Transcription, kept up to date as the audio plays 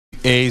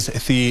is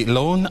the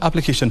loan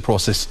application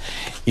process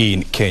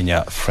in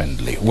Kenya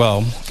friendly?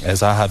 Well,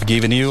 as I have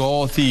given you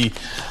all the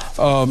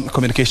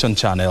communication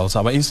channels,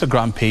 our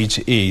Instagram page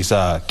is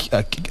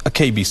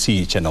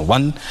KBC Channel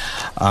 1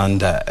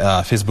 and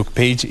Facebook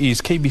page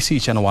is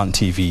KBC Channel 1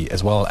 TV,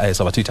 as well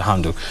as our Twitter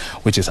handle,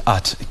 which is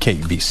at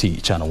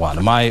KBC Channel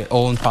 1. My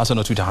own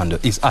personal Twitter handle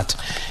is at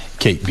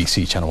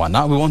KBC Channel 1.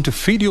 Now we want to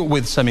feed you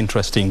with some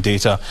interesting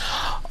data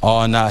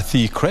on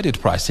the credit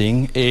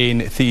pricing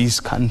in this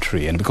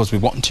country, and because we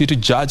want you to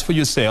judge for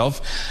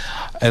yourself,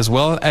 as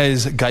well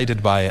as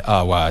guided by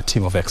our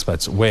team of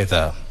experts,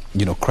 whether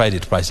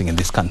credit pricing in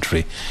this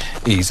country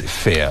is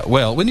fair.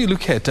 Well, when you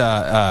look at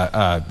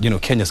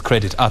Kenya's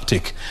credit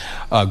uptick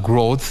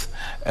growth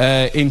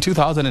in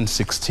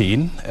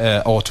 2016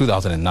 or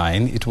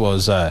 2009, it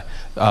was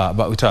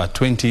about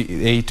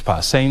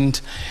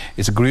 28%.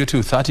 It grew to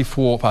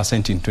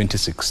 34% in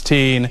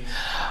 2016,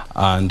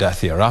 and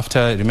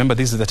thereafter, remember,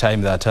 this is the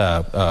time that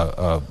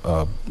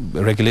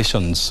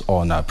regulations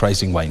on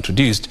pricing were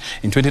introduced.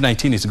 In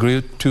 2019, it grew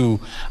to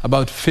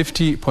about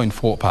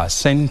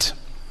 50.4%.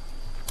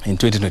 In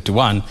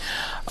 2021,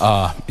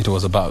 it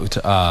was about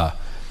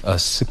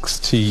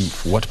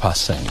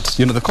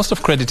 60%. The cost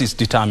of credit is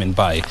determined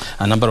by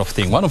a number of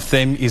things. One of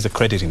them is the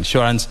credit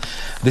insurance.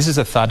 This is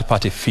a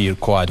third-party fee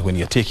required when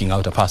you're taking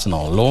out a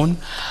personal loan.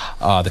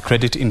 The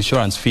credit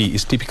insurance fee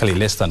is typically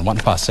less than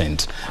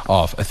 1%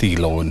 of the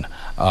loan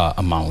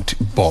amount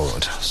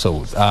borrowed.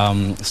 So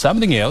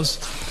something else.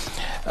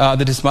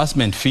 The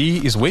disbursement fee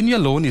is when your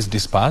loan is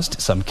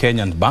disbursed, some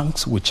Kenyan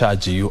banks will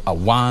charge you a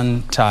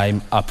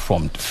one-time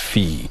upfront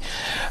fee.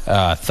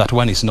 That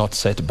one is not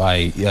set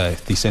by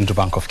the Central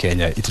Bank of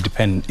Kenya. It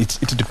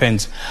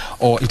depends,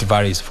 or it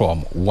varies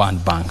from one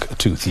bank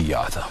to the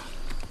other.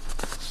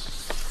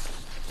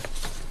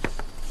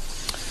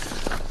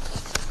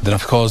 Then,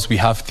 of course, we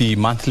have the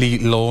monthly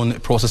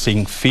loan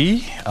processing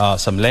fee.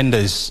 Some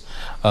lenders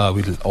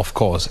will, of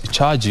course,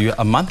 charge you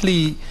a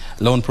monthly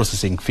loan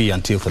processing fee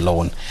until the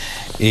loan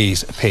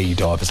is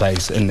paid off.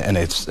 And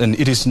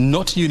it is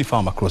not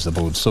uniform across the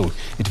board, so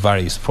it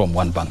varies from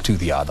one bank to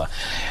the other.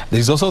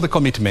 There is also the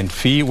commitment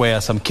fee, where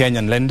some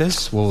Kenyan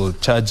lenders will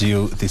charge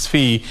you this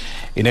fee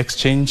in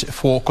exchange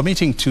for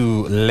committing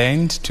to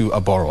lend to a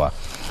borrower,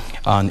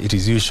 and it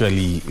is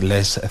usually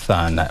less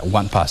than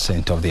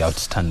 1% of the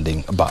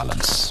outstanding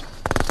balance.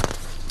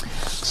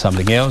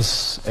 Something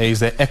else is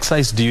the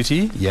excise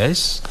duty.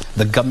 Yes,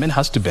 the government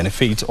has to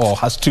benefit or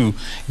has to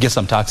get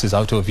some taxes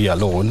out of your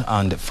loan,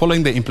 and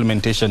following the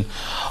implementation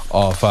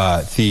of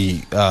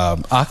the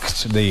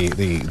Act,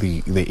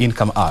 the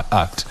Income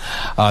Act,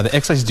 the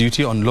excise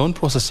duty on loan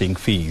processing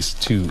fees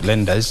to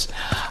lenders,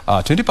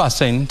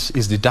 20%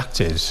 is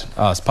deducted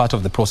as part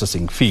of the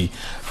processing fee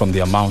from the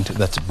amount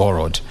that's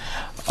borrowed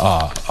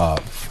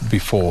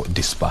before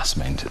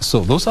disbursement.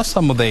 So those are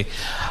some of the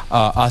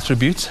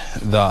attributes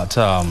that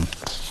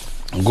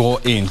go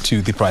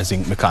into the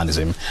pricing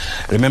mechanism.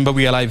 Remember,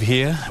 we are live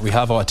here. We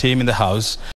have our team in the house.